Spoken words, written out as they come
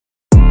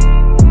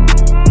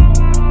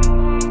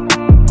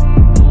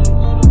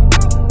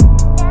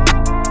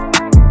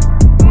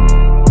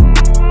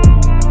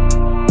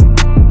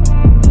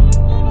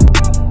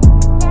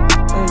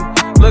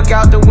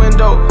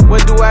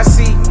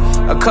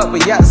couple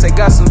yachts, I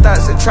got some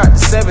thoughts that track the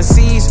 7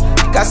 seas.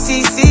 Got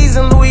CCs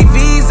and Louis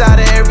V's out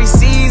of every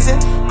season.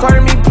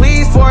 Carter me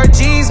please, 4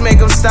 G's, make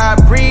them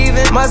stop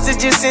breathing. Must've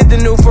just sent the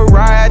new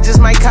Ferrari, I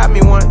just might cop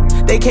me one.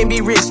 They can't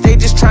be rich, they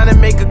just tryna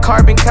make a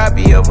carbon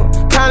copy of them.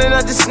 Counting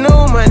up the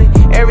snoo money,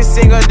 every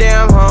single day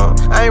I'm home.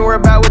 I ain't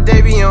worried about what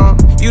they be on.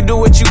 You do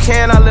what you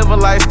can, I live a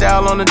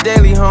lifestyle on the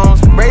daily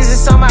homes.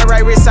 Braces on my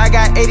right wrist, I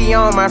got 80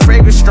 on, my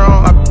fragrance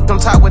strong. I on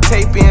top with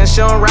tape in, she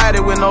don't ride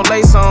it with no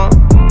lace on.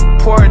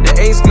 Pour the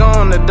ace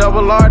gone, the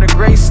double R, the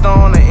gray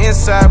stone. The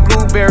inside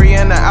blueberry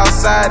and the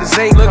outside is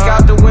Akon. Look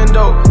out the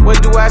window,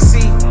 what do I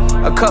see?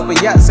 A couple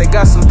yachts, I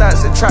got some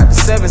thoughts that track the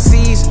 7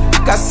 seas.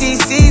 Got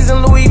CCs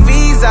and Louis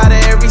V's out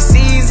of every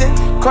season.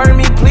 Carter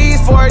me please,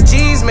 4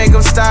 G's, make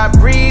them stop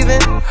breathing.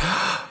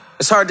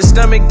 It's hard to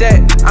stomach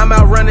that. I'm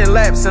out running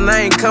laps and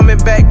I ain't coming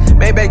back.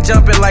 Maybach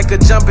jumping like a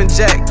jumping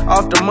jack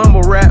off the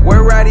mumble rap.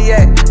 Where Roddy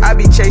at? I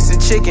be chasing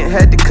chicken,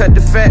 had to cut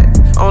the fat.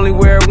 Only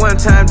wear it one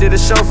time, did a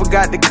show,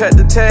 forgot to cut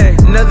the tag.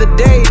 Another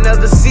day,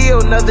 another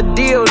seal, another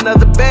deal,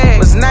 another bag.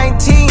 Was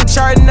 19,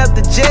 charting up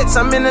the jets,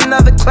 I'm in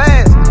another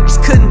class.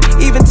 Just couldn't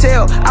even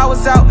tell, I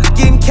was out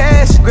getting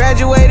cash.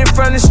 Graduated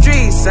from the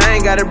streets, I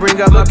ain't gotta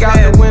bring up my past. Look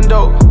out the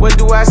window, what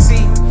do I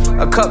see?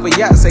 A couple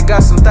yachts, I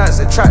got some thoughts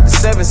that track the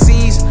 7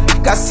 seas.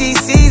 Got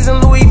CCs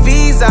and Louis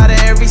V's out of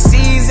every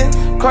season.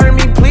 Carter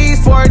me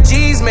please, 4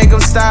 G's, make them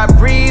stop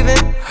breathing.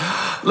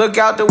 Look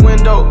out the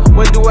window,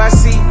 what do I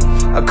see?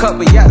 A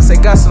couple yachts, I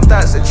got some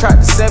thoughts that track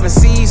the 7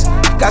 seas.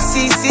 Got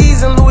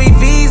CCs and Louis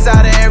V's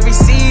out of every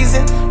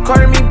season.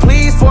 Carter me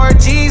please, 4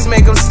 G's,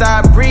 make them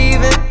stop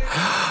breathing.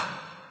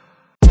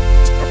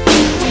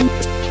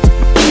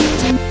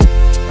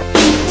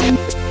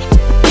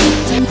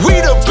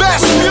 We the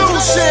best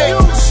music.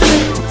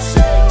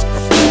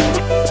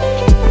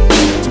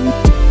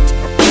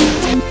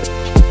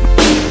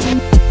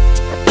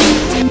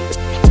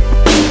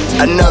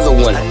 Another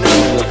one.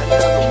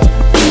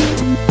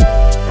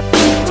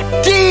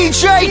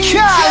 DJ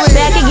Khaled.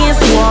 Back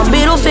against the wall,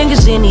 middle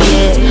fingers in the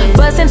air.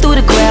 Busting through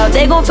the crowd,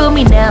 they gon' feel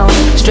me now.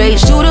 Straight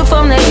shooter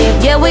from the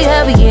hip, yeah, we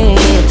heavy in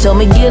here. Told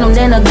me get them,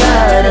 then I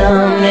got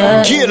them,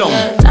 yeah. Get them.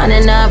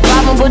 99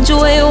 problem, but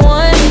you ain't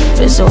one.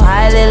 Been so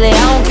high lately,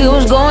 I don't care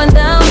what's going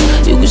down.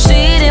 You can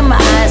see it in my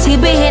eyes, he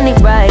been hitting it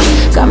right.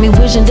 Got me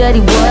wishing that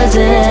he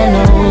wasn't,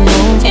 no,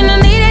 no. And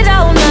I need it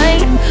all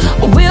night.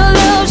 A real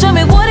love, show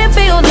me what it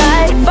feels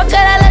like. Fuck it,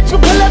 I let you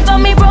pull up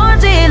on me, broad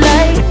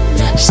daylight.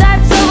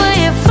 Shots over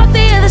here, fuck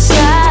the other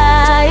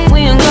side.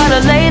 We ain't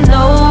gotta lay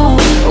low,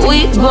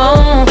 we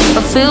grown.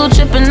 A field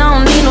tripping, I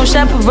don't need no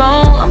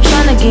chaperone. I'm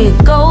tryna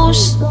get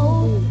ghost.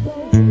 Oh,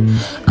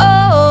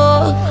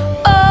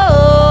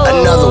 oh.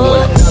 Another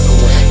one.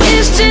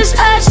 It's just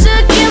us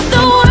against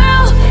the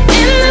world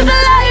in this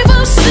life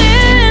of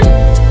sin.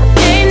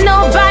 Ain't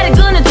nobody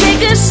gonna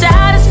take a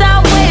shot. It's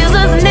our ways,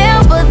 us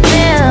never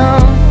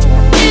them.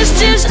 It's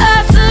just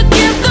us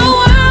against the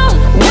world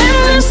when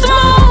the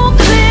smoke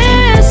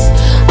clears.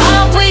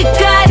 All we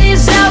got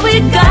is all we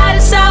got.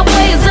 It's our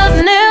ways, us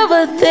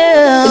never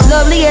them. It's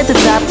lovely at the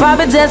top,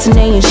 private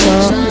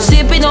destination.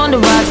 Sipping on the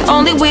rocks,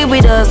 only we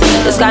with us.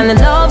 This kind of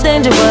love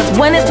dangerous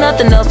when there's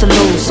nothing else to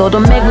lose. So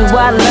don't make me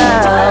wild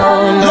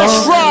out.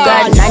 Let's ride.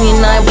 Got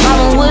 99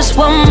 problem with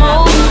one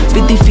more.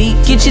 50 feet,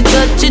 get your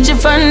touch at your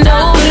front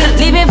door.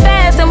 Leaving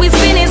fast and we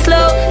spinning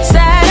slow.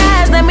 Side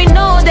eyes, let me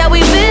know that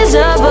we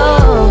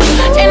visible.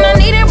 And I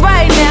need it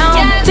right now.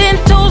 10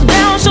 toes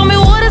down, show me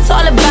what it's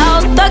all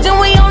about. Thuggin',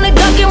 we only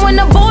duckin' when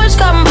the boys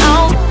come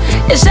out.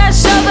 It's that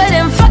shove it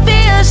and fuck the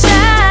other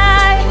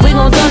side. We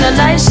gon' turn the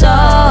lights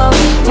off.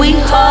 We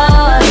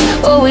hard.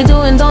 What we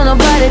doing, don't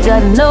nobody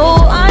gotta know.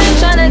 I ain't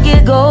tryna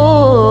get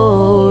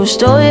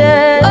ghost. Oh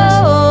yeah.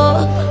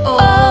 Oh,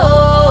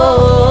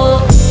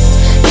 oh.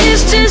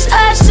 It's just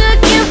us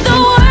against the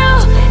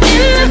world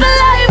in this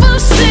life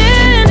of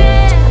sin.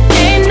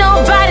 Ain't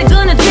nobody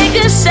gonna take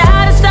a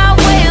shot. It's our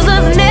ways,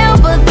 us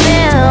never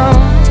them.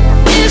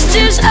 It's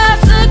just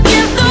us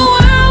against the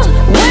world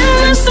when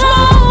the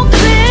smoke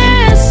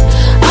clears.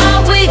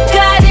 All we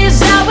got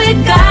is all we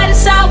got.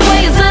 It's our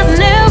ways, us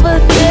never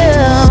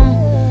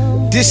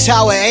them. This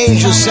how an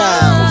angel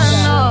sounds.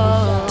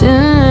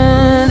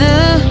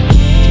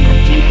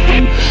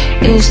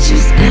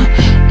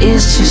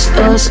 It's just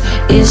us,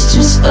 it's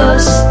just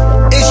us.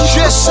 It's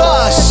just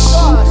us.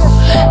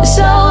 It's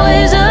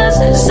always us,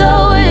 it's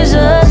always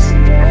us.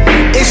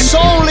 It's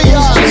only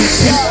us.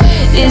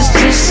 It's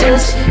just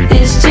us,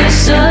 it's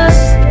just us.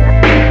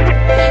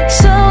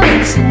 It's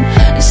always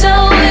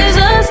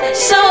us,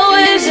 it's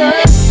always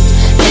us.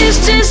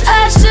 It's just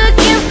us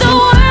against the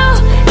world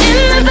in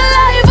this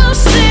life of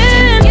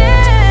sin.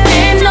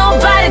 Ain't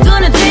nobody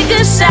gonna take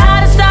a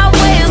shot. It's our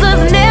ways,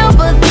 us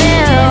never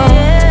them.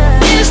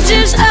 It's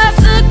just us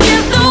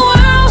against the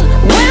world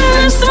when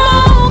the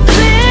smoke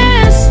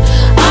clears.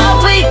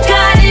 All we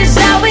got is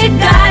all we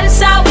got.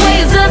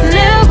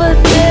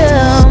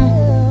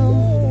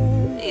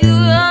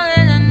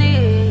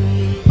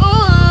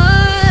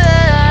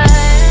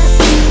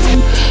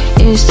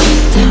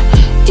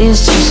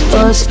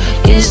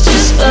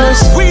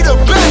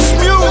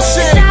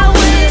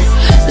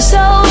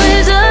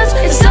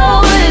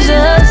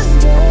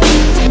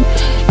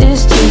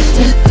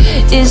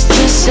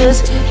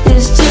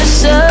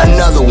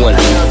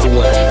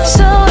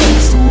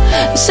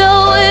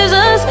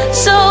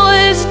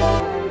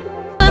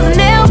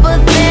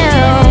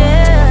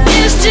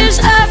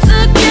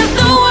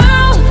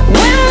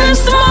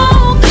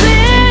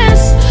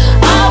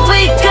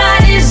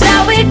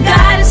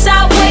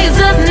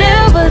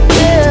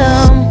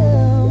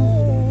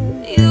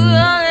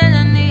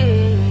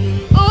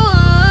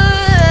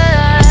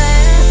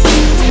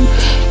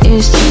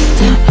 It's just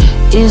them,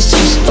 it's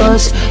just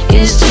us,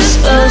 it's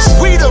just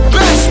us. We the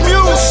best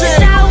music.